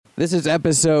This is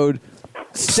episode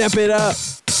Step It Up,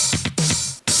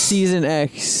 Season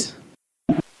X.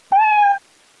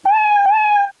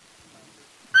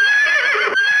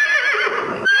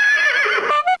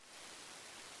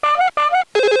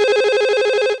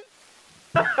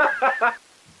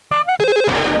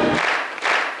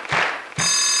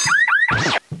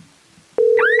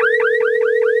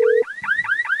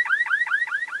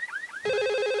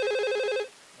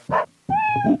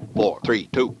 Four, three,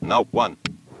 two, no, one,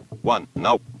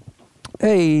 no.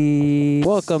 Hey,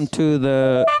 welcome to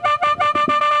the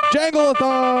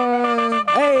Jangle-a-thon.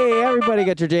 Hey, everybody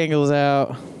get your jangles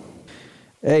out.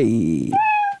 Hey,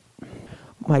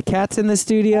 my cat's in the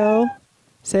studio.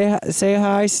 Say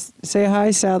hi,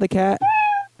 Sal the cat.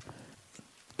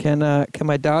 Can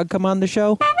my dog come on the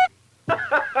show?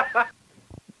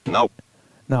 No.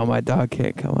 No, my dog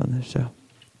can't come on the show.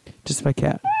 Just my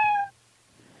cat.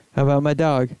 How about my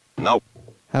dog? No.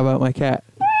 How about my cat?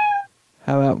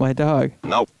 How about my dog?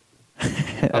 No.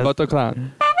 How about the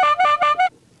clown?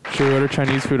 Should we order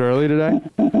Chinese food early today?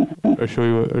 Or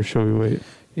should we wait?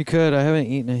 You could. I haven't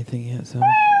eaten anything yet, so.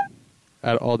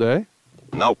 At all day?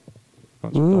 No.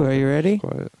 Ooh, are you ready?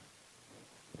 Quiet.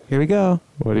 Here we go.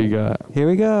 What do you got? Here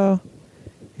we go.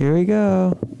 Here we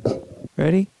go.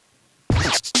 Ready?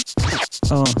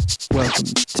 Welcome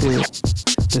to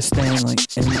the Stanley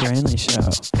and Brantley Show.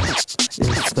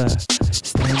 It's the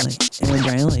Stanley and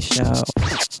Brantley Show.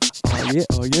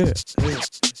 Oh yeah. Hey,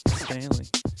 Stanley.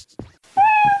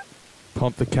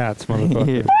 Pump the cats, motherfucker.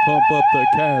 Yeah. Pump up the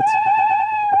cats.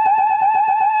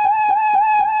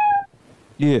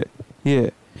 Yeah.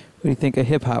 What do you think of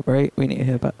hip hop, right? We need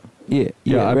hip hop. Yeah.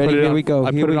 Ready? Here we go.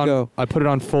 Here we go. I put it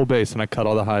on full bass and I cut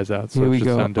all the highs out. So Here we it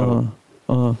should sound dope.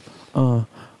 go.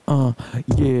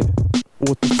 Yeah.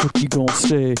 What the fuck you gon'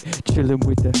 say? Chillin'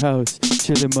 with the house,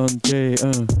 chillin' Monday,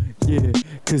 yeah.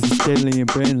 Cause it's Stanley and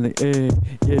Brantley,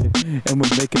 yeah. And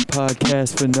we're making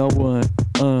podcasts for no one,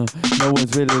 no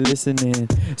one's really listening.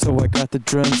 So I got the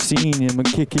drum scene and I'm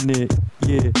kicking it,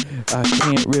 yeah. I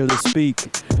can't really speak,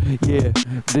 yeah.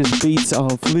 This beat's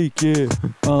on fleek, yeah.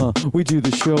 We do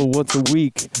the show once a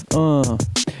week,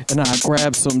 and I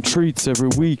grab some treats every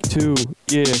week too,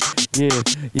 yeah.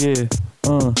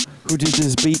 Who did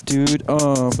this beat, dude?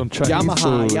 Some Chinese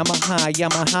Yamaha, food. Yamaha,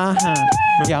 Yamaha,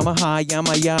 Yamaha,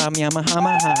 Yamaha,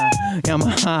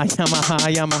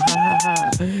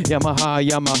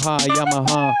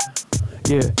 Yamaha.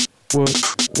 Yeah, what?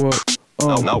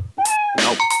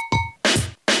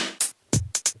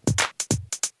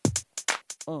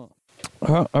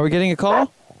 No. Are we getting a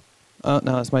call? Oh,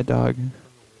 no, it's my dog.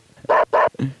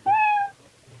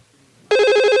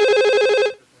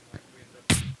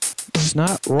 It's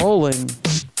not rolling.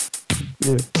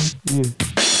 Yeah.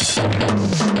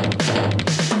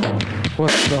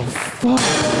 What the fuck?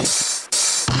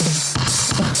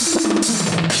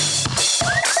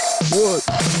 What?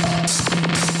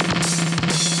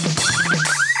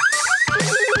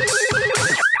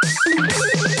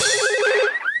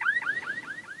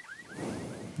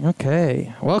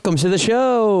 Okay, welcome to the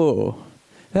show.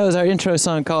 That was our intro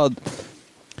song called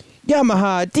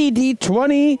Yamaha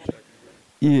DD20.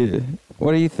 Yeah.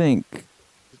 What do you think?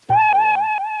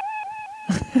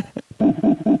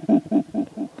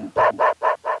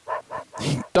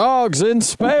 Dogs in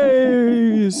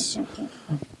space.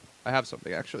 I have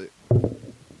something, actually.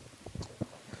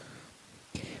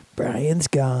 Brian's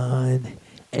gone,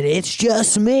 and it's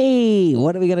just me.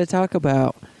 What are we gonna talk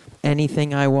about?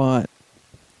 Anything I want.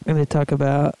 I'm gonna talk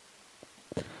about.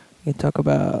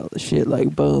 Shit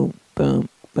like boom, boom,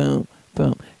 boom,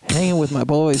 boom. Hanging with my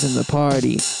boys in the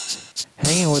party.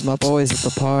 Hanging with my boys at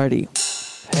the party.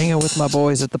 Hanging with my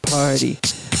boys at the party.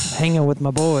 Hanging with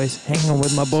my boys. Hanging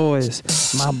with my boys.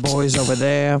 My boys over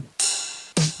there.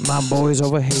 My boys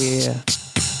over here.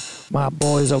 My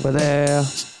boys over there.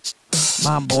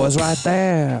 My boys right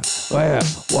there. Where?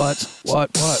 What?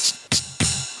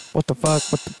 What the fuck?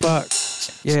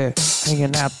 Yeah,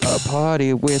 hanging out the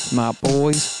party with my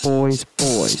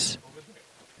boys.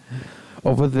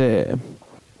 Over there.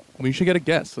 We should get a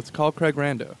guest. Let's call Craig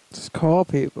Rando. Just call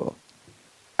people.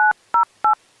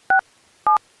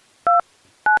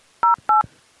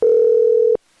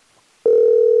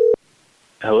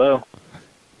 Hello.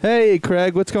 Hey,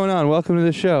 Craig. What's going on? Welcome to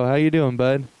the show. How you doing,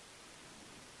 bud?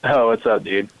 Oh, what's up,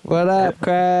 dude? What up,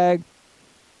 Craig?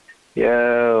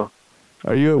 Yo.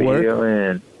 Are you at What work? you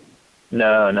doing?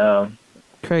 No.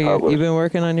 Craig, you been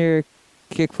working on your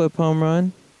kickflip home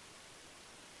run?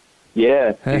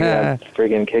 Yeah, dude, I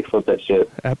friggin' kickflip that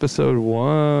shit. Episode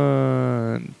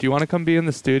 1. Do you want to come be in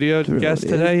the studio guest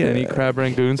today and eat crab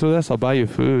rangoons with us? I'll buy you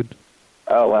food.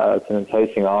 Oh, wow, that's an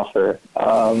enticing offer.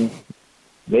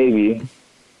 Maybe.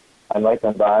 I might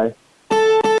come by.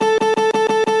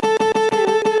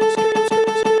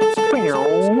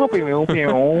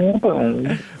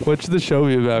 What's the show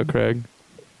be about, Craig?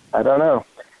 I don't know.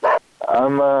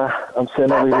 I'm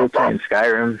sitting over here playing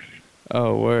Skyrim.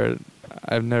 Oh, word.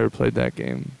 I've never played that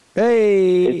game.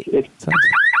 Hey.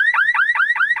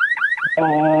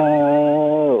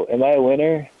 Oh, am I a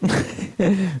winner?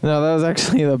 No, that was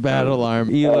actually the battle alarm.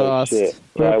 You lost. Shit.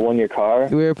 So I won your car?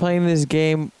 We were playing this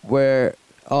game where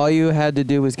all you had to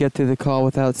do was get through the call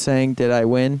without saying, "Did I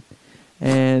win?"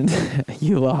 And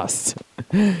you lost.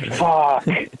 Fuck.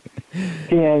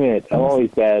 Damn it. I'm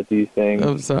always bad at these things.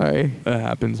 I'm sorry. That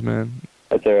happens, man.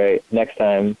 That's all right. Next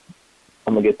time,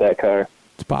 I'm going to get that car.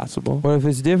 It's possible. What if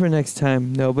it's different next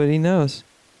time? Nobody knows.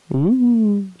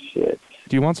 Ooh. Shit.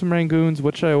 Do you want some rangoons?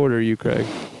 What should I order you, Craig?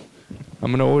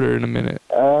 I'm going to order in a minute.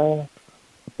 What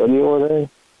do you order?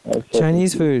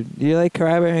 Chinese food. Do you like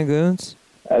crab rangoons?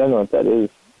 I don't know what that is.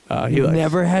 You've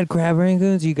never had crab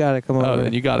rangoons? You gotta come over. Oh,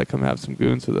 then you gotta come have some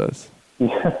goons with us.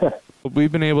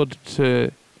 We've been able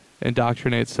to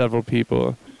indoctrinate several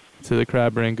people to the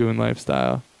crab rangoon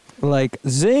lifestyle. Like,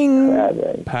 zing! Crab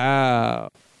rangoon. Pow!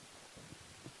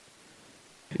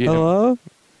 Hello?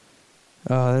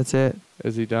 Oh, that's it.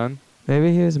 Is he done?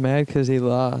 Maybe he was mad because he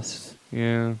lost.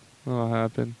 Yeah, that'll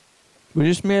happen. We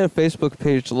just made a Facebook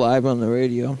page live on the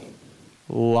radio.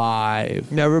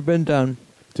 Live. Never been done.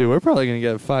 Dude, we're probably gonna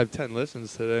get 5-10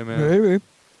 listens today, man. Maybe.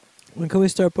 When can we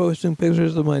start posting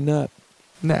pictures of my nut?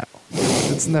 Now.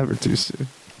 It's never too soon.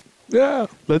 Yeah.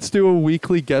 Let's do a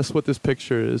weekly guess what this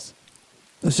picture is.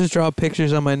 Let's just draw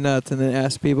pictures on my nuts and then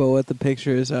ask people what the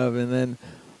picture is of, and then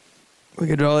we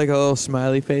could draw like a little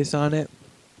smiley face on it.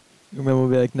 And then we'll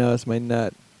be like, no, it's my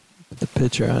nut. Put the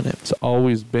picture on it. It's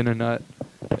always been a nut.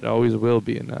 It always will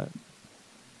be a nut.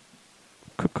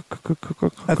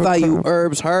 I thought you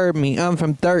herbs heard me. I'm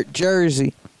from Dirt,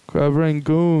 Jersey. Crab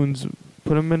rangoons.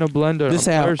 Put them in a blender. This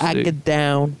I'm how thirsty. I get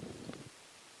down.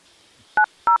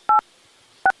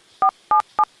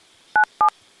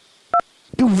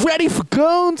 You ready for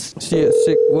goons? Yeah,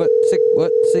 sick.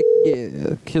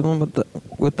 Yeah, kill him with the.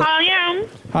 I am.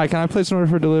 Hi, can I place an order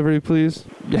for delivery, please?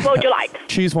 Yeah. What would you like?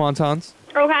 Cheese wontons.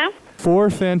 Okay. 4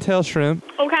 fantail shrimp.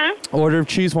 Okay. Order of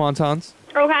cheese wontons.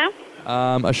 Okay.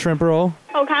 A shrimp roll.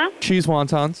 Okay. Cheese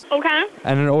wontons. Okay.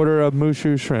 And an order of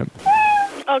mushu shrimp.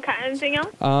 Okay. Anything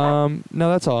else? No,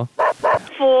 that's all.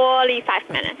 45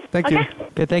 minutes. Thank okay. you.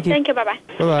 Okay, thank you. Thank you. Bye-bye.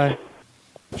 Bye-bye.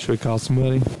 Should we call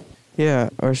somebody? Yeah,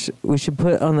 or we should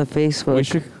put it on the Facebook. We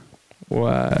should.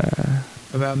 What?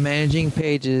 About managing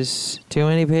pages. Too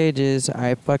many pages.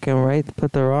 I fucking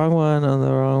put the wrong one on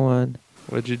the wrong one.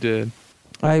 What'd you did?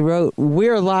 I wrote,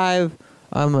 we're live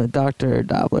on the Dr.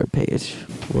 Doppler page.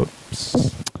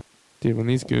 Whoops. Dude, when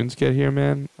these goons get here,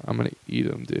 man, I'm gonna eat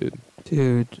them, dude.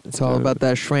 Dude, it's all about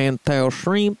that tail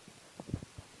shrimp.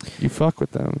 You fuck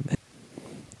with them.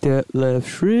 That left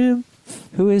shrimp.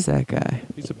 Who is that guy?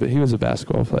 He was a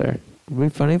basketball player. Would it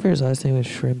be funny if his last name was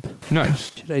Shrimp?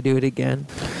 Nice. Should I do it again?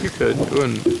 You could.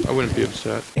 I wouldn't be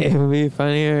upset. It would be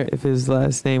funnier if his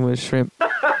last name was Shrimp.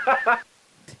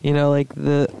 You know, like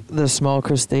the small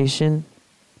crustacean.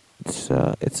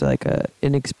 It's like a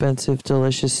inexpensive,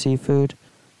 delicious seafood.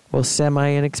 Well,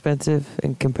 semi-inexpensive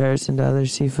in comparison to other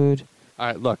seafood. All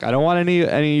right, look, I don't want any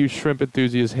of you shrimp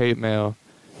enthusiasts hate mail.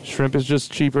 Shrimp is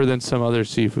just cheaper than some other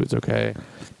seafoods, okay?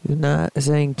 You're not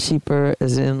saying cheaper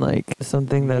as in like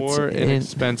something that's more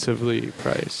inexpensively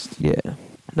priced. Yeah.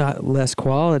 Not less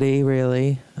quality,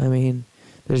 really. I mean,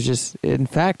 there's just, in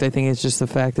fact, I think it's just the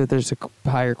fact that there's a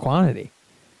higher quantity.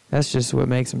 That's just what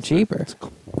makes them cheaper.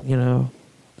 You know,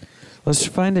 let's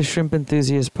find a shrimp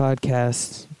enthusiast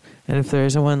podcast. And if there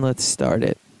isn't one, let's start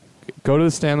it. Go to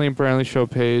the Stanley and Brantley Show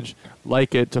page,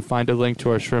 like it to find a link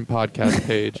to our shrimp podcast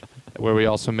page, where we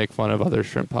also make fun of other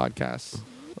shrimp podcasts.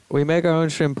 We make our own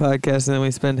shrimp podcast, and then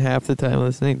we spend half the time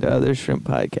listening to other shrimp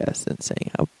podcasts and saying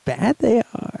how bad they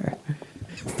are.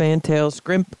 Fantail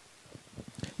scrimp.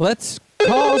 Let's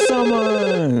call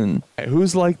someone. Hey, who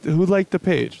liked the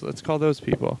page? Let's call those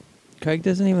people. Craig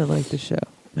doesn't even like the show.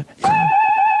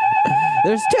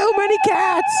 There's too many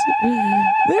cats.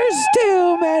 There's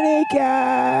too many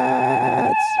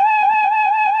cats.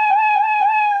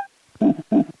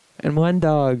 And one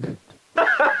dog.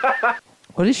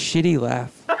 What a shitty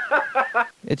laugh.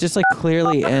 It just like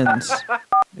clearly ends.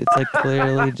 It's like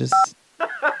clearly just...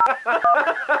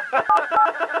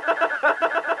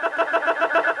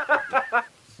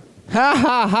 Ha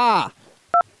ha ha!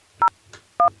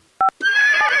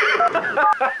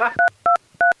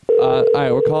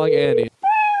 Alright, we're calling Andy.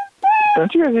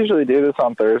 Don't you guys usually do this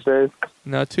on Thursdays?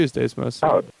 No, Tuesdays mostly.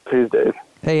 Oh, Tuesdays.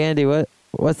 Hey Andy,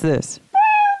 what's this?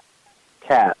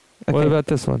 Cat. What Okay. about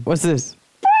this one? What's this?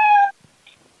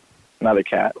 Another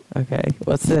cat. Okay.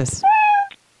 What's this?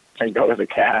 I go with a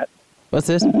cat. What's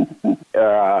this?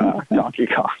 Donkey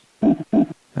Kong. All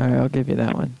right, I'll give you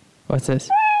that one. What's this?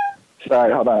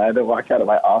 Sorry, hold on. I had to walk out of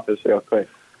my office real quick.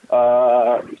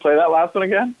 Play that last one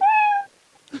again.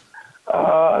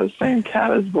 Same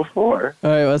cat as before. All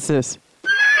right, what's this?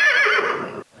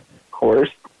 Horse.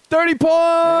 30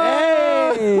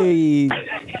 points! Hey!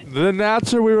 The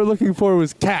answer we were looking for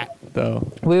was cat,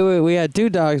 though. we had 2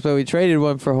 dogs, but we traded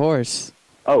one for horse.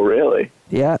 Oh, really?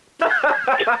 Yeah.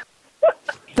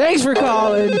 Thanks for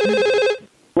calling.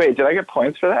 Wait, did I get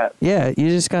points for that? Yeah, you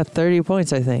just got 30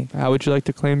 points, I think. How would you like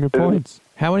to claim your points?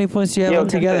 How many points do you have Yeah, I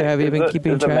was gonna altogether? say, Have you is been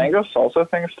keeping is the track? mango salsa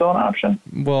thing still an option?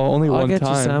 Well, only I'll one get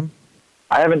time. you some.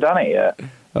 I haven't done it yet.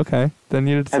 Okay, then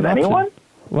you Has anyone?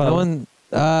 Well, No one,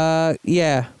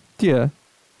 yeah. yeah.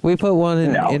 We put one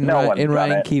in, No, in, no Ri- one's in done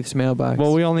Ryan it. Keefe's mailbox.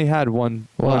 Well, we only had one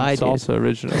I did. salsa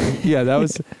originally. Yeah, that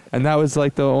was, and that was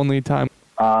like the only time.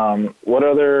 What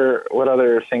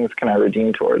other things can I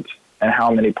redeem towards? And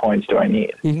how many points do I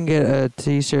need? You can get a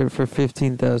T-shirt for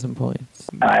 15,000 points.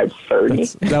 And I have 30.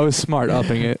 That was smart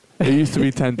upping it. It used to be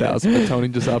 10,000, but Tony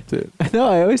just upped it. No,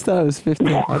 I always thought it was 15.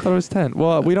 I thought it was 10.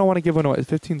 Well, we don't want to give one away.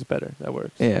 15's better. That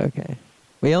works. Yeah, okay.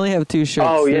 We only have 2 shirts.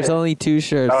 Oh, yeah. There's only 2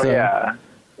 shirts. Oh, so, yeah.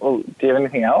 Well, do you have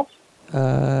anything else?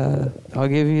 I'll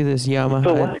give you this Yamaha.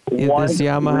 So like one this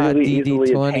Yamaha really easily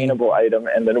DD20. attainable item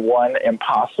and then one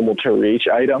impossible to reach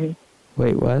item.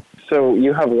 Wait, what? So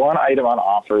you have one item on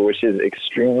offer which is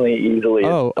extremely easily,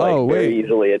 very wait.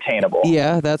 easily attainable.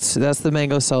 Yeah, that's the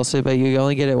mango salsa, but you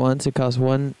only get it once. It costs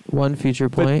one future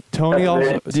But point. Tony That's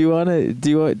also. it.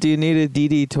 Do you need a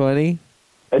DD20?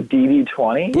 A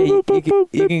DD20?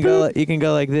 Yeah, you can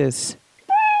go like this.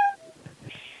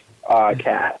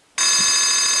 Cat.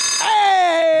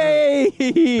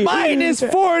 Hey! Minus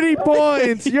 40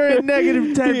 points. You're at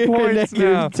negative 10 You're points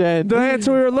negative now. 10. The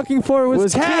answer we were looking for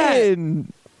was cat.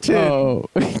 kitten. Oh,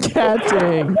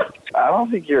 catting. I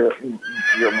don't think your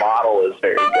model is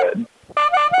very good.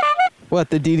 What,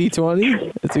 the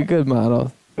DD20? It's a good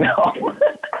model. No.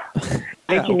 I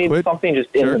think you need quit something just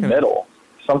in the jerking it. middle.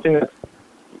 Something that's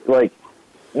like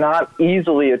not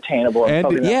easily attainable. And Andy-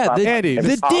 something that's Yeah, not the Andy,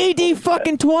 the impossible DD to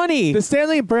fucking fit. 20. The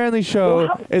Stanley and Brantley show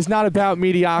is not about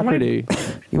mediocrity.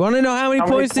 You want to know how many How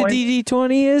many points the points?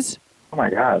 DD20 is? Oh my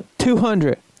god.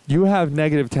 200. You have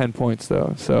negative 10 points,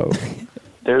 though, so.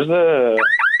 There's a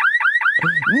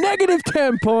Negative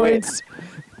 10 points.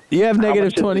 You have how negative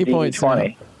much is 20 the points. now.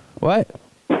 DD20? What?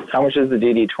 How much is the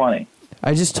DD20?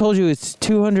 I just told you it's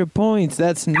 200 points.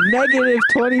 That's negative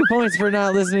 20 points for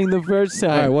not listening the first All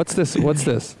right, time. what's this? What's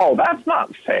this? Oh, that's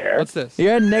not fair. What's this?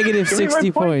 You're at negative Give me my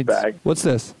 60 points points. back. What's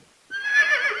this?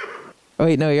 Oh,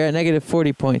 wait, no, you're at negative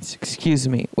 40 points. Excuse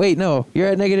me. Wait, no, you're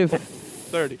at negative.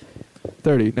 30.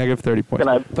 30, negative 30 points. Can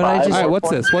I But I buy just- All right, more what's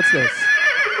points? this? What's this?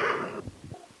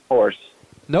 Horse.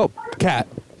 Nope, cat.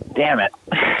 Damn it.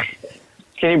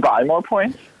 Can you buy more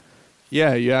points?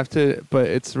 Yeah, you have to, but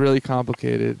it's really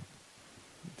complicated.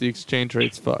 The exchange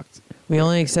rate's fucked. We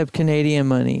only accept Canadian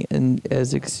money and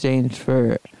as exchange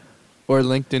for. Or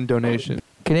LinkedIn donation.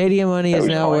 Canadian money is That was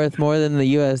now fine. worth more than the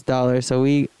U.S. dollar, so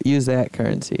we use that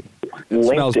currency.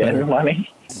 smells better. LinkedIn money?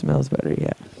 It smells better,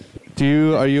 yeah.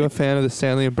 Are you a fan of the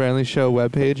Stanley and Brantley show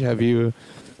webpage? Have you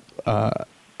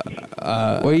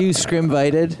Were you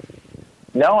scrimvited?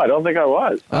 No, I don't think I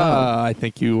was. I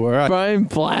think you were. Brian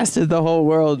blasted the whole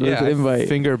world with Yeah, invite.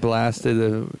 finger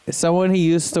blasted. Someone he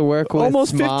used to work with.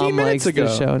 Almost 15 mom minutes likes ago.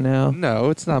 the show now. No,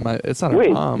 it's not my. It's not her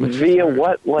Wait, mom. It's via her.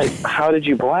 what? Like, how did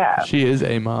you blast? She is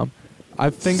a mom. I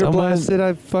finger Someone- blasted.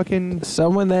 I fucking.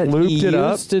 Someone that Looped he it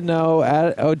up. used to know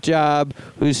at a job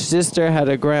whose sister had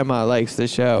a grandma likes the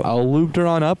show. I looped her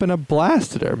on up and I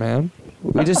blasted her, man.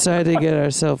 We decided to get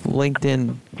ourselves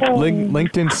LinkedIn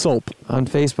LinkedIn soap. on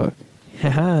Facebook.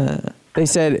 They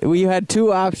said you had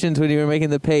 2 options when you were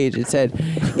making the page. It said,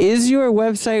 "Is your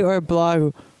website or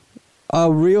blog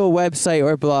a real website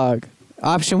or blog?"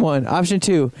 Option 1. Option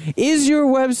 2. Is your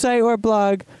website or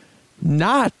blog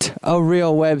not a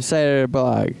real website or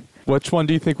blog? Which one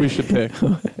do you think we should pick?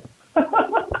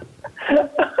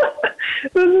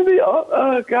 This is the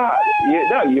oh god.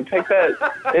 You picked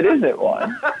that. It isn't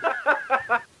one.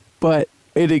 But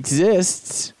it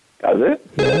exists. Does it?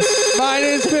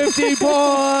 Minus 50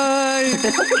 points.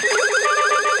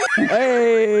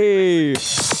 Hey!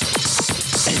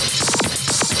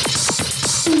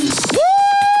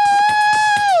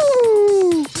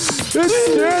 Woo! It's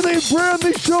Stanley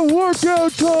Brantley Show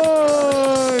workout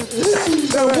time.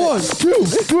 Now 1, 2,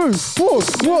 3, 4.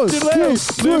 1, 2,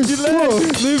 3, 4.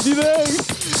 Lift your leg.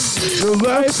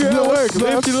 If you're at work,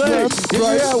 lift your leg. If you're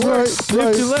at work,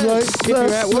 lift your leg. If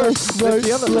you're at work, lift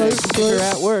the other leg. If you're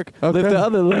at work, lift the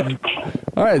other leg.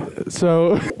 All right,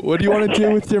 so what do you want to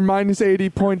do with your minus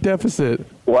 80-point deficit?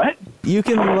 What? You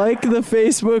can like the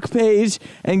Facebook page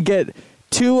and get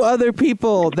 2 other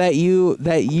people that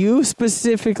you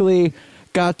specifically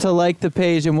got to like the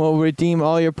page, and we'll redeem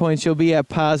all your points. You'll be at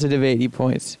positive 80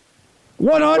 points.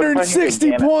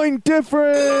 160-point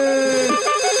difference!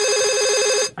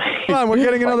 Hold on, we're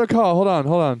getting another call. Hold on.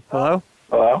 Hello?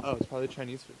 Hello? Oh, it's probably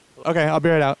Chinese food. Okay, I'll be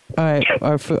right out. All right,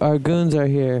 our goons are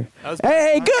here.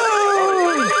 Hey, goons!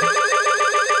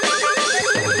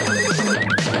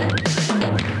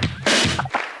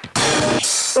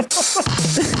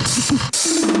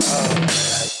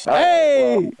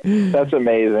 Hey! That's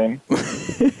amazing.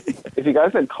 If you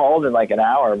guys had called in like an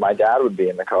hour, my dad would be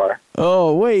in the car.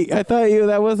 Oh, wait, I thought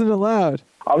that wasn't allowed.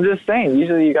 I'm just saying,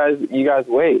 usually you guys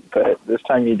wait, but this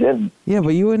time you didn't. Yeah, but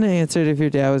you wouldn't have answered if your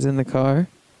dad was in the car.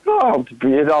 Oh,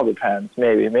 it all depends.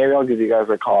 Maybe I'll give you guys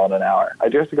a call in an hour. I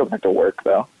do have to go back to work,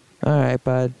 though. All right,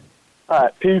 bud. All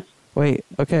right, peace. Wait,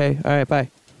 okay. All right, bye.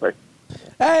 Bye.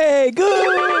 Hey,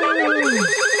 goons!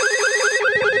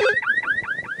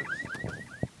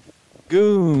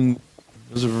 Goon.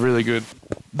 Those are really good.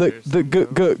 The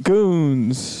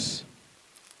goons.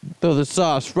 Throw the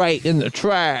sauce right in the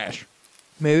trash.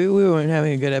 Maybe we weren't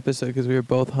having a good episode because we were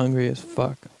both hungry as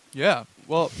fuck. Yeah.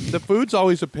 Well, the food's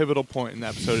always a pivotal point in the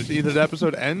episode. It's either the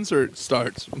episode ends or it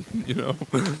starts, you know?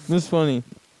 This is funny.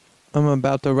 I'm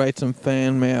about to write some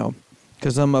fan mail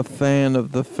because I'm a fan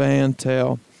of the fan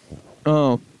tale.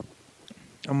 Oh.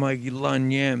 I'm like,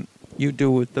 Lun Yam, you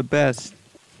do it the best.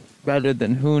 Better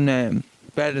than Hunan.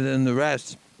 Better than the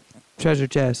rest. Treasure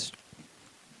chest.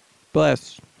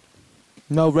 Bless.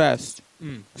 No rest.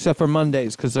 Except for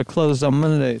Mondays, because they're closed on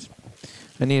Mondays.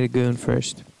 I need a goon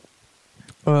first.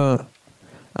 I'm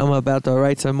about to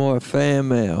write some more fan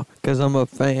mail, because I'm a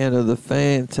fan of the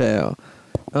fan tale.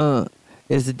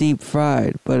 It's deep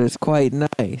fried, but it's quite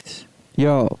nice.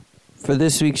 Yo, for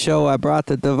this week's show, I brought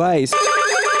the device.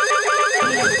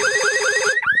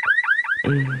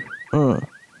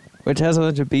 Which has a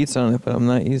bunch of beats on it, but I'm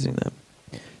not using them.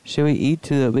 Should we eat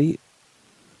to the beat?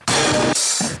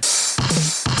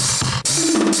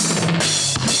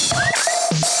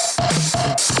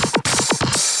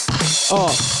 Oh,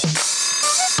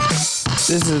 this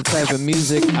is the type of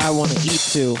music I want to eat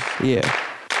to. Yeah,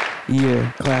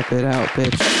 clap it out,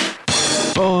 bitch.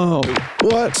 Oh, what?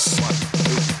 1, 2,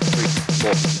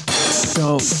 3, 4.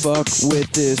 Don't fuck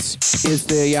with this. It's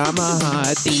the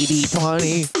Yamaha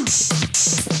DD20.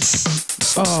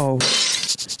 Oh,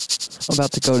 I'm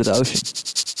about to go to the ocean.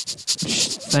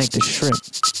 Thank the shrimp.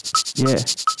 Yeah,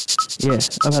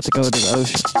 I'm about to go to the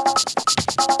ocean.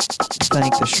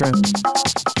 Thank the shrimp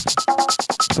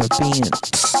for being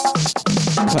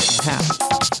cut in half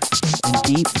and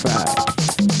deep fried.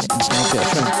 And thank the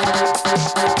shrimp.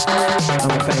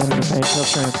 I'm a fan of the fantail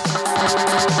shrimp.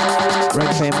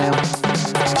 Red fan mail.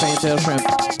 Fantail shrimp.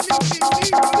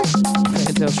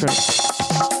 Fantail shrimp.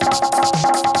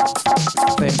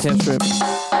 Fantail shrimp.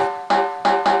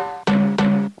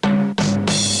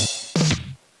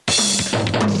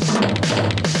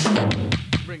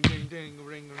 Ring, ding, ding, ring,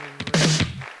 ring, ring.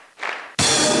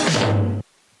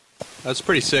 That's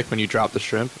pretty sick when you drop the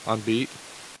shrimp on beat.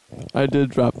 I did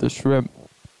drop the shrimp.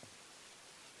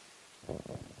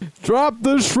 Drop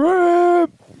the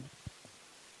shrimp!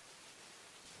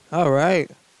 All right.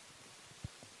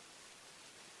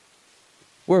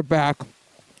 We're back.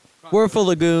 We're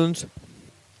full of goons.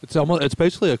 It's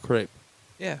basically a crepe.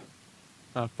 Yeah.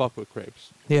 I fuck with crepes.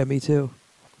 Yeah, me too.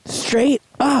 Straight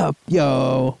up,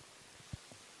 yo.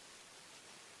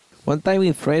 One time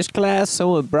in French class,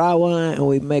 someone brought one and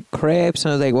we make crepes.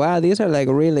 And I was like, wow, these are like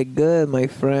really good, my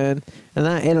friend. And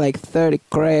I ate like 30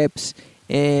 crepes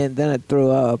and then I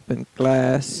threw up in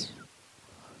class.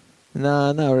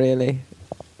 No, not really.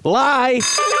 Lie!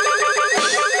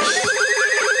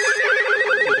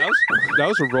 That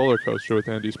was a roller coaster with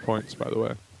Andy's points, by the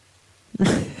way.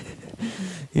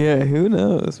 Yeah, who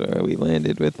knows where we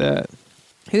landed with that.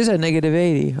 Here's at negative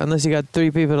 80, unless you got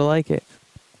 3 people to like it.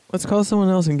 Let's call someone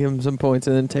else and give them some points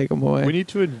and then take them away. We need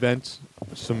to invent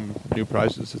some new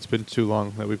prizes. It's been too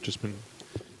long that we've just been...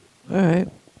 Alright.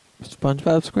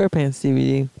 SpongeBob SquarePants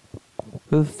DVD.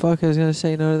 Who the fuck is going to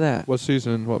say no to that? What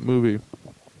season? What movie?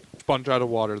 Sponge Out of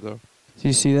Water, though. Did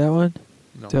you see that one?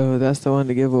 No. So that's the one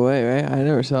to give away, right? I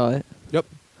never saw it. Yep.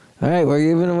 Alright, we're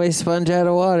giving away Sponge Out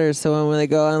of Water. So when they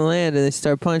go on land and they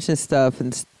start punching stuff,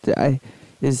 and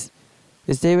is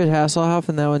David Hasselhoff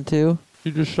in that one too?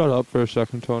 You just shut up for a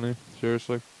second, Tony.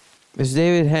 Seriously. Is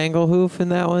David Hangelhoof in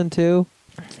that one too?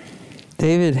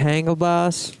 David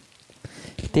Hangleboss.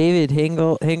 David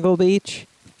Hingle Beach.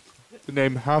 The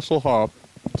name Hasselhoff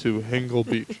to Hingle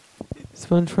Beach.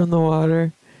 Sponge from the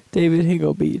water. David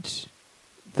Hingle Beach.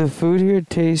 The food here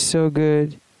tastes so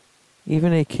good.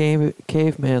 Even a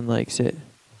caveman likes it.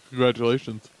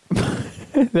 Congratulations.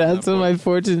 That's what my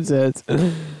fortune says.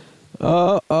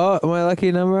 Oh, am I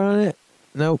lucky number on it?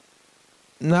 Nope.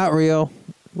 Not real.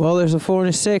 Well, there's a 4 and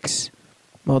a 6.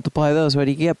 Multiply those. What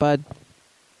do you get, bud?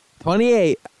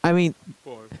 28.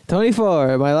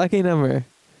 24. My lucky number.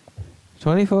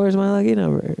 24 is my lucky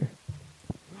number.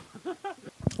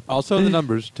 Also, the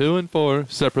numbers 2 and 4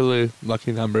 separately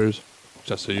lucky numbers.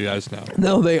 Just so you guys know.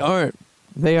 No, they aren't.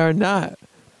 They are not.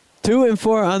 2 and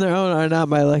 4 on their own are not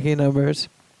my lucky numbers.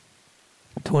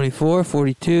 24,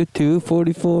 42,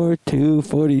 244,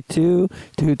 242,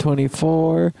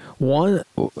 224,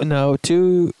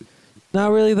 2.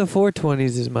 Not really the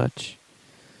 420s as much.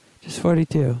 Just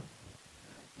 42.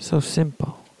 So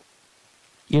simple.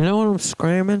 You know what I'm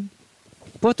screaming?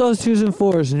 Put those 2s and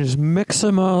 4s and just mix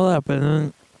them all up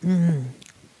and then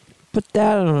put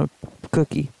that on a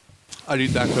cookie. I'd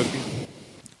eat that cookie.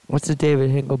 What's the David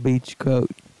Hingle Beach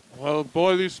quote? Well,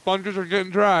 boy, these sponges are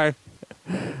getting dry.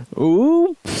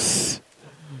 Oops.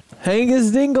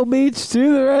 Hangus Dingle Beach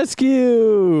to the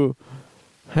rescue.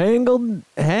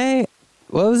 Hey,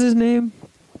 what was his name?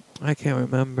 I can't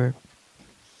remember.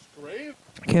 I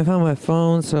can't find my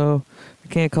phone, so I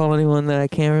can't call anyone that I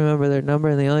can't remember their number,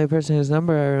 and the only person whose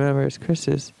number I remember is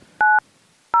Chris's.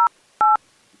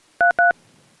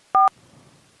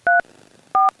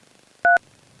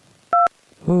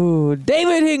 Ooh,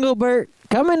 David Hinglebert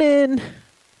coming in.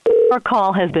 Your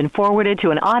call has been forwarded to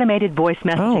an automated voice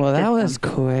messaging Oh, well, that system. was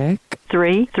quick.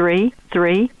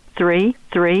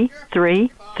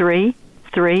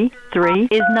 333333333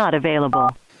 is not available.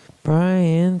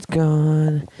 Brian's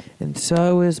gone, and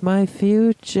so is my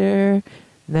future.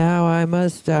 Now I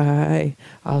must die.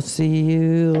 I'll see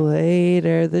you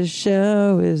later. The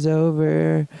show is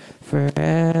over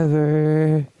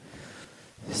forever.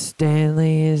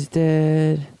 Stanley is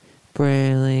dead.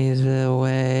 Brantley's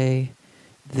away.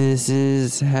 This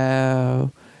is how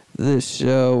the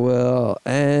show will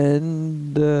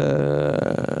end.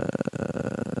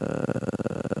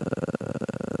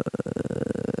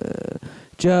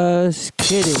 Just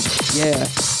kidding. Yeah.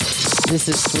 This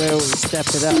is where we step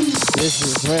it up. This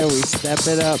is where we step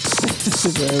it up. This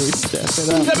is where we step it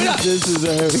up. Step it up. This is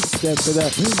where we step it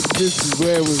up. This is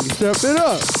where we Step it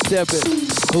up. step it.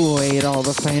 Who ate all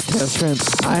the fantastic shrimp?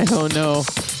 I don't know.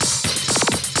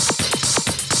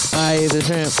 I ate the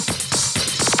shrimp.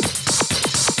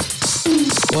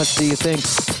 What do you think?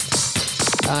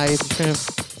 I ate the shrimp.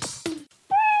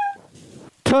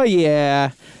 Oh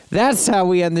yeah. That's how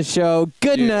we end the show.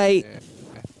 Good night.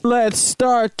 Let's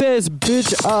start this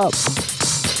bitch up.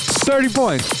 30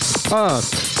 points.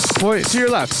 Point to your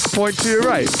left. Point to your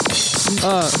right.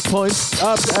 Point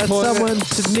up at someone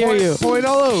near you. Point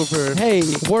all over. Hey,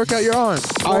 Work out your arms.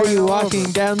 are Point you all walking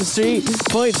over. down the street?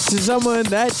 Point to someone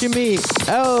that you meet.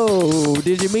 Oh,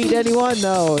 did you meet anyone?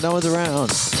 No, no one's around.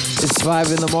 It's 5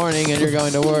 in the morning and you're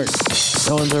going to work.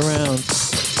 No one's around.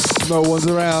 No one's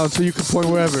around, so you can point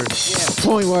wherever. Yeah,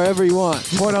 point wherever you want.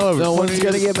 Point all over. No Point one's at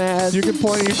gonna your- get mad. You can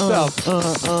point at yourself.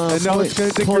 And no one's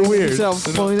gonna think point you're at weird. Yourself,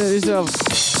 No. point at yourself.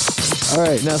 All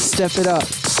right, now step it up.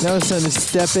 Now it's time to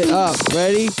step it up.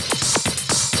 Ready?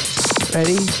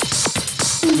 Ready?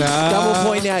 Nah. Double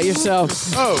point at yourself.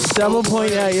 Oh. Double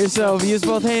point at yourself. Use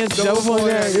both hands. Double point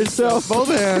at yourself. Both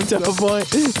hands. Double point.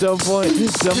 Double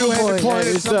point. Double Two-handed point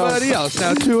at yourself. somebody else.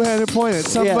 Now two-handed point at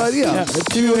somebody Yeah, else. yeah.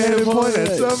 Two-handed point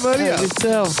at somebody else.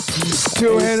 Yourself.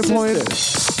 Two-handed Your point.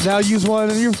 sister. Now use one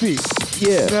on your feet.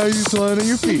 Yeah. Now use one on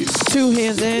your feet. 2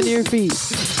 hands and your feet.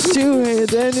 2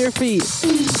 hands and your feet.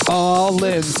 All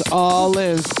limbs. All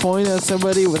limbs. Point at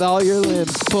somebody with all your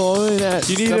limbs. Point at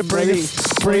You need to somebody.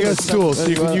 bring Point a at stool so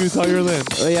you can somebody. use all your limbs.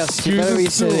 Oh, yes, you Use better a be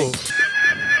stool. sitting.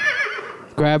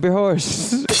 Grab your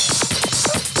horse.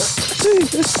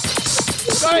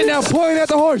 All right, now point at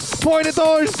the horse. Point at the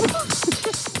horse.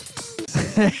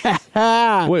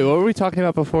 Wait, what were we talking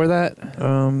about before that?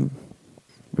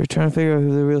 We're trying to figure out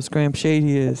who the real Scram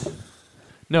Shady is.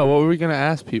 No, what were we gonna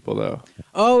ask people though?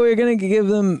 Oh, we're gonna give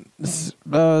them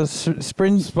sponge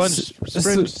Sponge sponge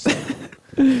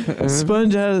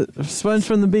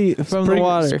from the the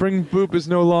water. Spring Boop is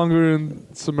no longer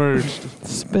submerged.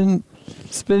 Spinge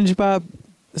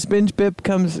Pip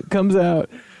comes out.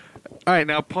 All right,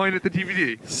 now point at the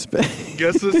DVD. Sp-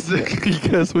 Guess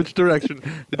which direction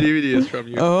the DVD is from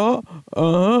you.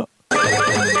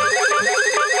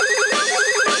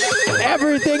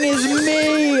 Everything is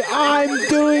me. I'm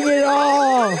doing it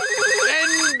all.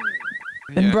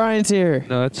 And Brian's here.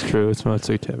 No, that's true. It's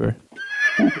mostly Tipper.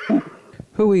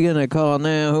 Who we gonna call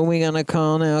now? Who we gonna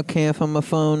call now? Can't find my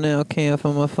phone now. Can't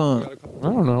find my phone. I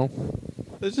don't know.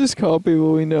 Let's just call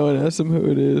people we know and ask them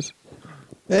who it is.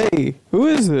 Hey, who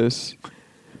is this?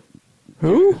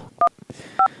 Who?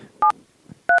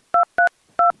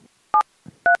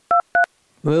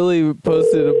 Lily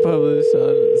posted a publish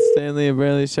on Stanley and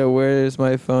Brantley show, "Where's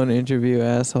my phone interview,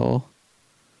 asshole?"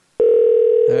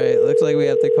 Alright, looks like we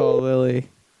have to call Lily.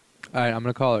 Alright, I'm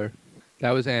gonna call her.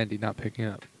 That was Andy not picking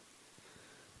up.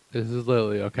 This is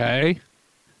Lily, okay?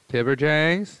 Tipper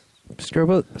Jangs.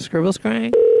 Scribble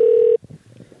scrang?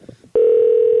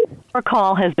 Your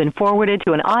call has been forwarded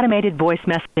to an automated voice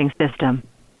messaging system.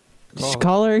 Just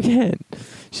call her again.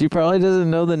 She probably doesn't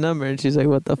know the number and she's like,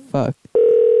 what the fuck?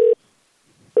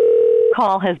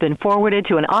 Call has been forwarded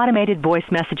to an automated voice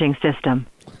messaging system.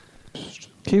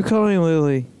 Keep calling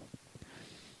Lily.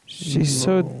 She's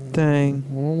so dang.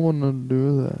 I don't want to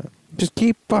do that. Just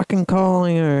keep fucking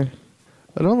calling her.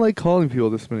 I don't like calling people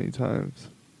this many times.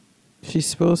 She's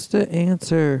supposed to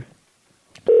answer.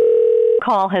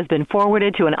 Call has been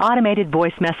forwarded to an automated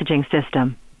voice messaging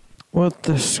system. What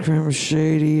the scrim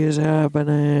shady is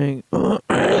happening?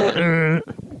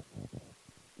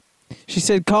 She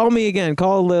said, call me again.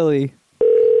 Call Lily.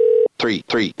 3,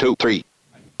 3, 2, 3.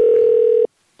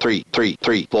 3, 3,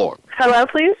 3, 4. Hello,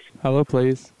 please? Hello,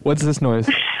 please. What's this noise?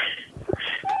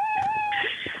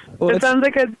 It sounds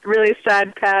like a really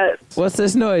sad cat. What's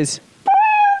this noise?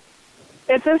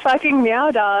 It's a fucking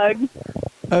meow dog.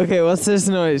 Okay, what's this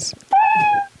noise?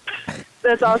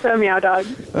 That's also a meow dog.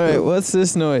 Alright, what's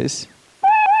this noise?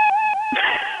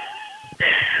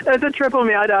 That's a triple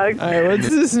meow dog. Alright,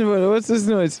 what's this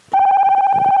noise?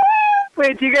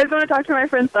 Wait, do you guys want to talk to my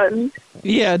friend Sutton?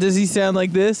 Yeah, does he sound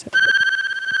like this?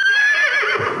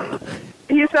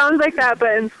 He sounds like that,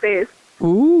 but in space.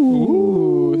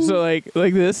 Ooh. So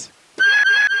like this?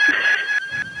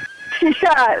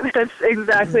 Yeah, that's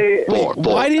exactly.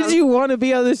 Why did you want to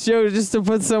be on the show just to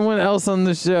put someone else on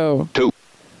the show? 2.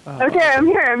 Okay, I'm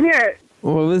here.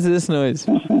 What was this noise?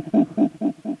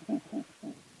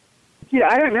 Yeah,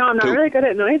 I don't know. I'm not really good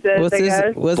at noises, What's I this-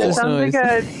 guess. what's it this sounds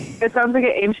noise? It sounds like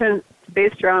an ancient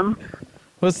bass drum.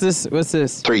 What's this?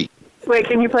 3, Wait,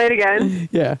 can you play it again?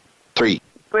 Yeah. 3,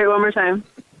 Wait, one more time.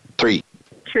 3,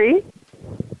 Tree?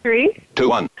 2,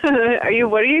 1, What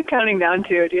are you counting down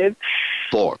to, dude?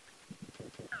 4.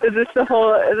 Is this the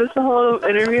whole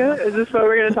interview? Is this what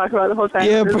we're gonna talk about the whole time?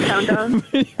 Yeah, This countdown?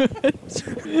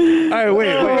 Alright,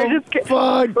 wait.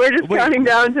 Fuck. We're just counting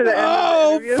down to the end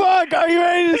Oh, of the interview. fuck. Are you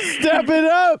ready to step it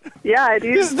up? Yeah,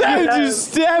 dude. It's time to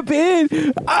step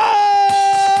in.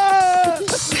 Ah!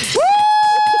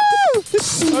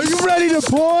 Woo! Are you ready to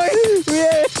point?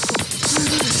 Yeah.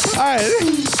 Alright.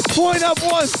 Point up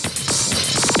once.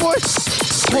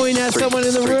 Point at someone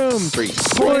in the room. 3,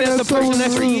 Point at the person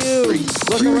next to you.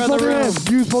 Look around the room.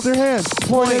 Use both your hands.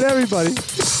 Point at everybody.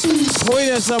 Point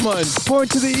at someone.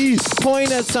 Point to the east.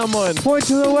 Point at someone. Point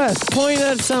to the west. Point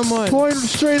at someone. Point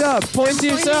straight up. Point to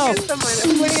yourself.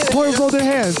 Point with both your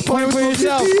hands. Point for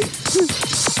yourself.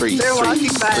 3, They're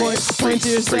walking by. Point to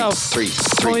yourself. 3,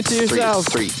 3, Point to yourself.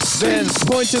 3, Then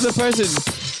point to the person.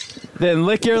 Then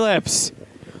lick your lips.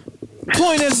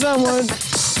 Point at someone.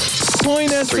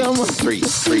 Point at 3, someone. 3,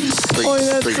 3, 3, Point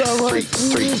at 3, someone.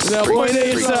 3, Now point at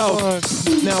yourself.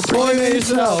 Now point at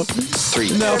yourself. 3,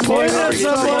 Now point at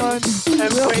someone.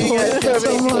 I'm pointing at so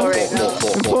many people right now.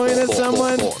 Point at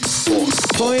someone.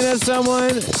 Point at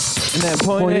someone. And then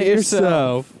point at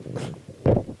yourself.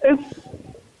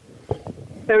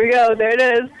 There we go. There it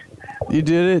is. You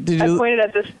did it? Did I you pointed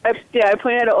at this. I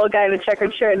pointed at an old guy in a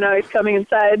checkered shirt. And now he's coming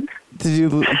inside. did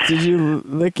you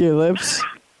lick your lips?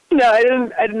 No, I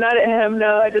didn't. I did not at him.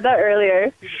 No, I did that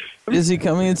earlier. Is he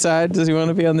coming inside? Does he want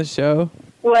to be on the show?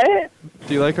 What?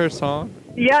 Do you like our song?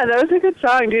 Yeah, that was a good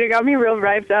song, dude. It got me real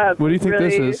revved up. What do you think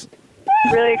really, this is?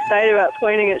 Really excited about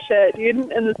pointing at shit,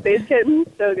 dude. And the Space Kitten,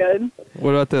 so good. What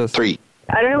about this? 3,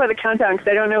 I don't know about the countdown because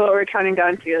I don't know what we're counting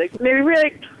down to. Like maybe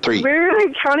we're 3,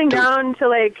 counting down to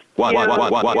like One, you one, know,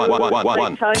 one, one, one, one, one, one, like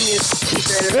one. telling me a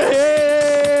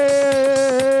secret.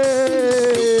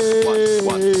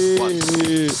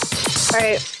 All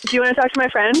right. Do you want to talk to my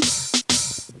friend?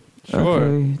 Sure.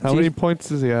 Okay. How many points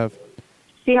does he have?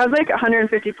 He has like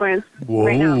 150 points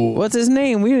right now. What's his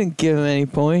name? We didn't give him any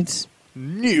points.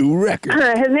 New record.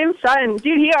 His name's Sutton.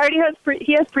 Dude, he already has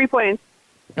he has 3 points.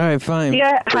 All right, fine. He 3,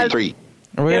 has. 3.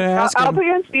 Are we gonna ask I'll him? put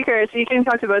you on speaker so you can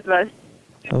talk to both of us.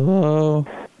 Hello.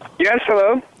 Yes,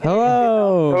 hello.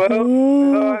 Hello.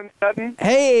 Hello, I'm Sutton.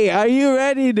 Hey, are you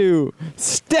ready to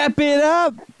step it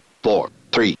up? 4,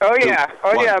 3. Oh, 2, yeah.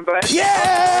 Oh, 1. yeah, bud.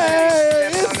 Yeah!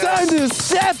 It's time to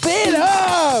step it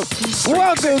up!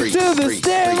 Welcome to the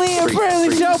Stanley and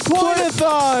Brantley Show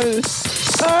Point-a-thon!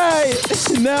 Alright,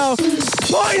 now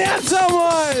point at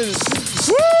someone!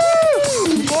 Woo!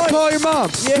 Call your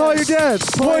mom. Yeah. Call your dad.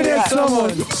 Point at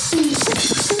someone.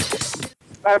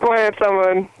 I pointed at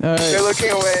someone. All right. They're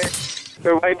looking away.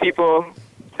 They're white people.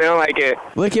 They don't like it.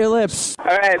 Lick your lips. All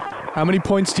right. How many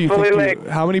points do you Fully think? licked.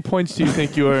 How many points do you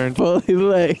think you earned? Fully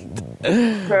licked.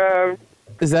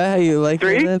 Is that how you like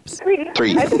 3? your lips? 3.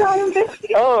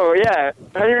 Oh, yeah.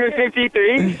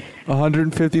 153.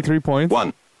 153 points.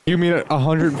 1. You mean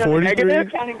 143?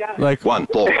 Negative? Like 1,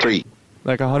 4, 3.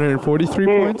 like 143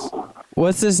 points?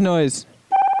 What's this noise?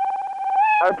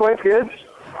 Our point's good.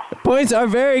 Points are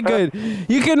very good.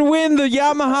 You can win the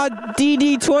Yamaha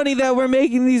DD20 that we're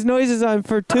making these noises on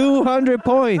for 200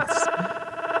 points.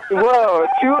 Whoa,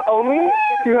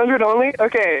 200 only?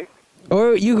 Okay.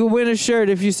 Or you can win a shirt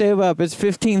if you save up. It's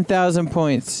 15,000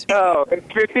 points. Oh, it's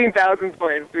 15,000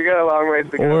 points. We got a long ways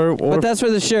to go. But that's for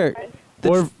the shirt.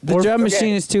 The drum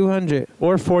machine is 200.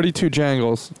 Or 42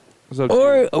 jangles.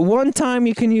 Or one time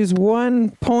you can use 1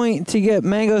 point to get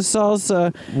mango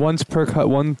salsa. Once per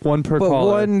one per but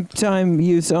caller. one time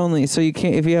use only. So you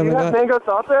can't if you You haven't have got. mango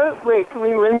salsa? Wait, can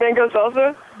we win mango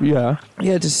salsa? Yeah.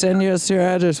 Yeah, just send us your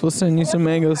address. We'll send you some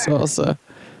mango salsa.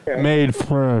 Made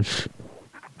fresh.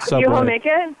 Subway. You will make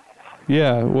it?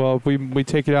 Yeah. Well, we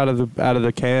take it out of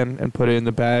the can and put it in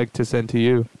the bag to send to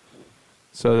you.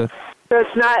 So that. So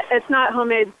it's not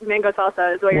homemade mango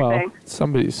salsa, is what you're saying.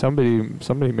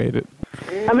 Somebody made it.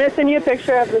 I'm gonna send you a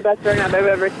picture of the best doorknob I've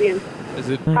ever seen. Is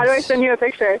it? How do I send you a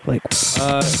picture? Like.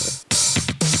 Send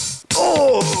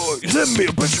me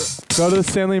a picture. Go to the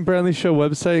Stanley and Brantley Show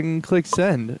website and click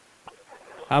send.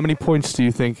 How many points do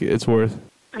you think it's worth?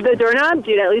 The doorknob,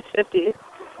 dude, at least 50.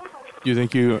 You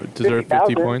think you deserve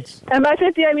 50 points? And by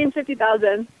 50, I mean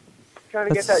 50,000. Trying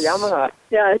to get that Yamaha.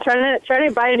 Yeah, trying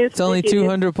to buy a new. It's only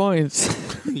 200 points.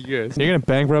 You're gonna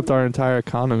bankrupt our entire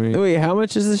economy. Wait, how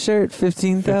much is the shirt?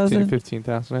 15,000?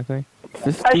 15,000, I think.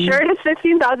 A shirt is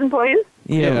 15,000 points.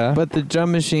 Yeah, but the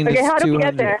drum machine is 200. Okay, how do we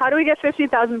get there? How do we get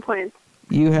 50,000 points?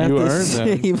 You have to earn them.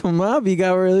 save them up. You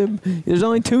got really. There's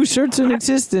only 2 shirts in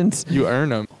existence. You earn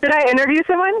them. Did I interview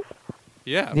someone?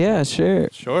 Yeah. Yeah, sure.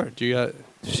 Sure. Do you got?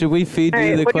 Should we feed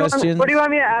you the questions? What do you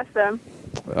want me to ask them?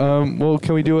 Well,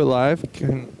 can we do it live?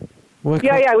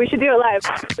 Yeah, we should do it live.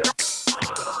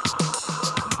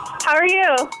 How are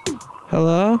you?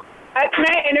 Hello? Can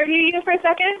I interview you for a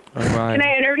second? Oh my. Can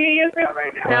I interview you for a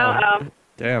second? No.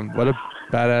 Damn, what a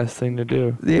badass thing to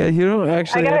do. Yeah, you don't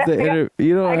actually have to interview.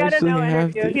 You don't actually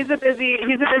have to. He's a busy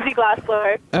glass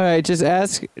blower. All right, just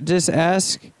ask.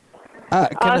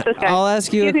 I'll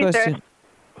ask you a question.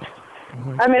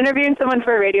 I'm interviewing someone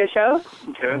for a radio show.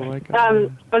 Oh my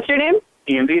God. What's your name?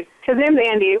 Andy? His name's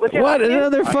Andy. What's your What? last name?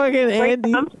 Another fucking Where you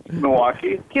Andy? from?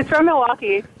 Milwaukee. He's from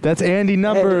Milwaukee. That's Andy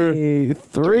number Hey,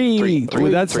 three.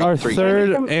 Well, that's our three.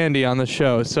 third Andy on the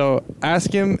show. So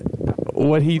ask him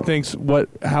what he thinks,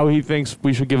 how he thinks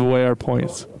we should give away our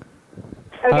points.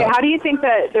 Okay, how do you think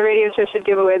that the radio show should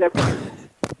give away their points?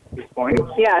 Points?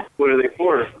 Yeah. What are they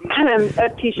for? A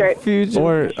T-shirt.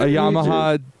 Or a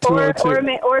Yamaha Or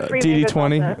 202 or free mango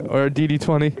DD20 salsa. or a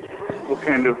DD20. What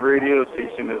kind of radio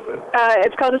station is it?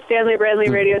 It's called the Stanley Brantley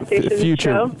Radio Station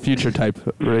Show. Future type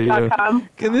radio. .com.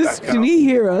 Can he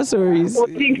hear us or he's? What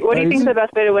do you think the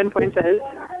best way to win points is?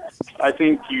 I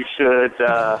think you should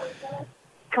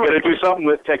gotta do something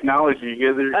with technology.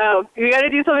 Oh, you got to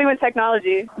do something with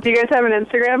technology. Do you guys have an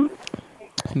Instagram?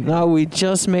 No, we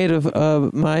just made a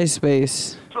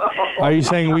MySpace. Are you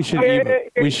saying we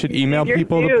should email You're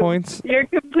people the doomed. points? You're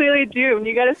completely doomed.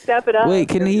 You got to step it up. Wait,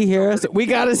 can he hear us? We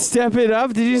gotta step it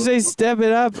up. Did you say step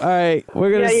it up? All right, we're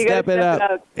gonna Yeah, you gotta step it step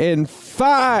up it up. in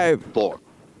 5. 4,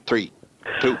 3,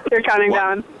 2. You're counting One.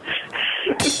 down.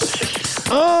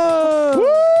 Oh!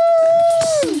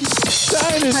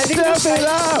 Time to I think step that's it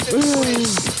up.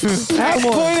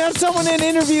 Point at someone and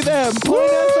interview them.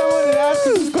 Point at someone and ask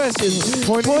them questions.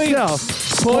 Point at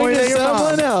yourself. Point at at your mom.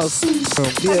 someone else.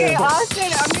 Okay,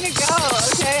 Austin, I'm gonna go.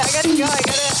 Okay, I gotta go.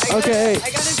 Okay. I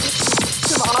gotta do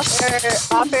some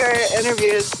off-air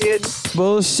interviews, dude.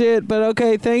 Bullshit, but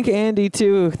okay. Thank Andy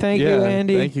too. Thank you,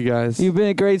 Andy. Thank you guys. You've been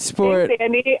a great sport. Thanks,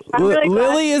 Andy. I'm really glad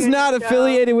Lily you is did not the show.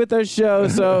 affiliated with our show,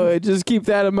 so just keep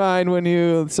that in mind when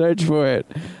you search for it.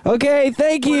 Okay,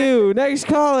 thank you. Next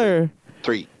caller.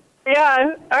 3.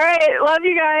 Yeah. All right. Love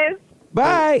you guys.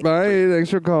 Bye. Bye. Thanks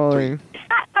for calling.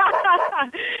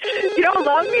 You don't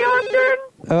love me, Austin?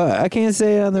 I can't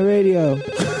say it on the radio.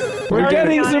 We're Okay.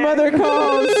 getting some other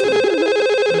calls.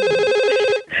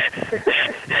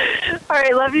 All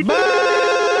right, love you.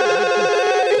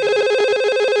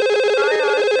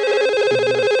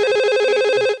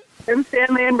 I'm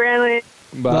Stanley and Brantley.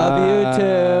 Love you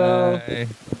too.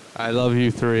 I love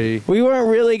you 3. We weren't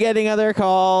really getting other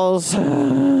calls.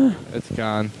 It's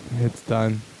gone. It's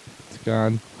done. It's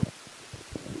gone.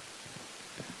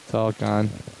 It's all gone.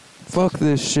 Fuck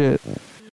this shit.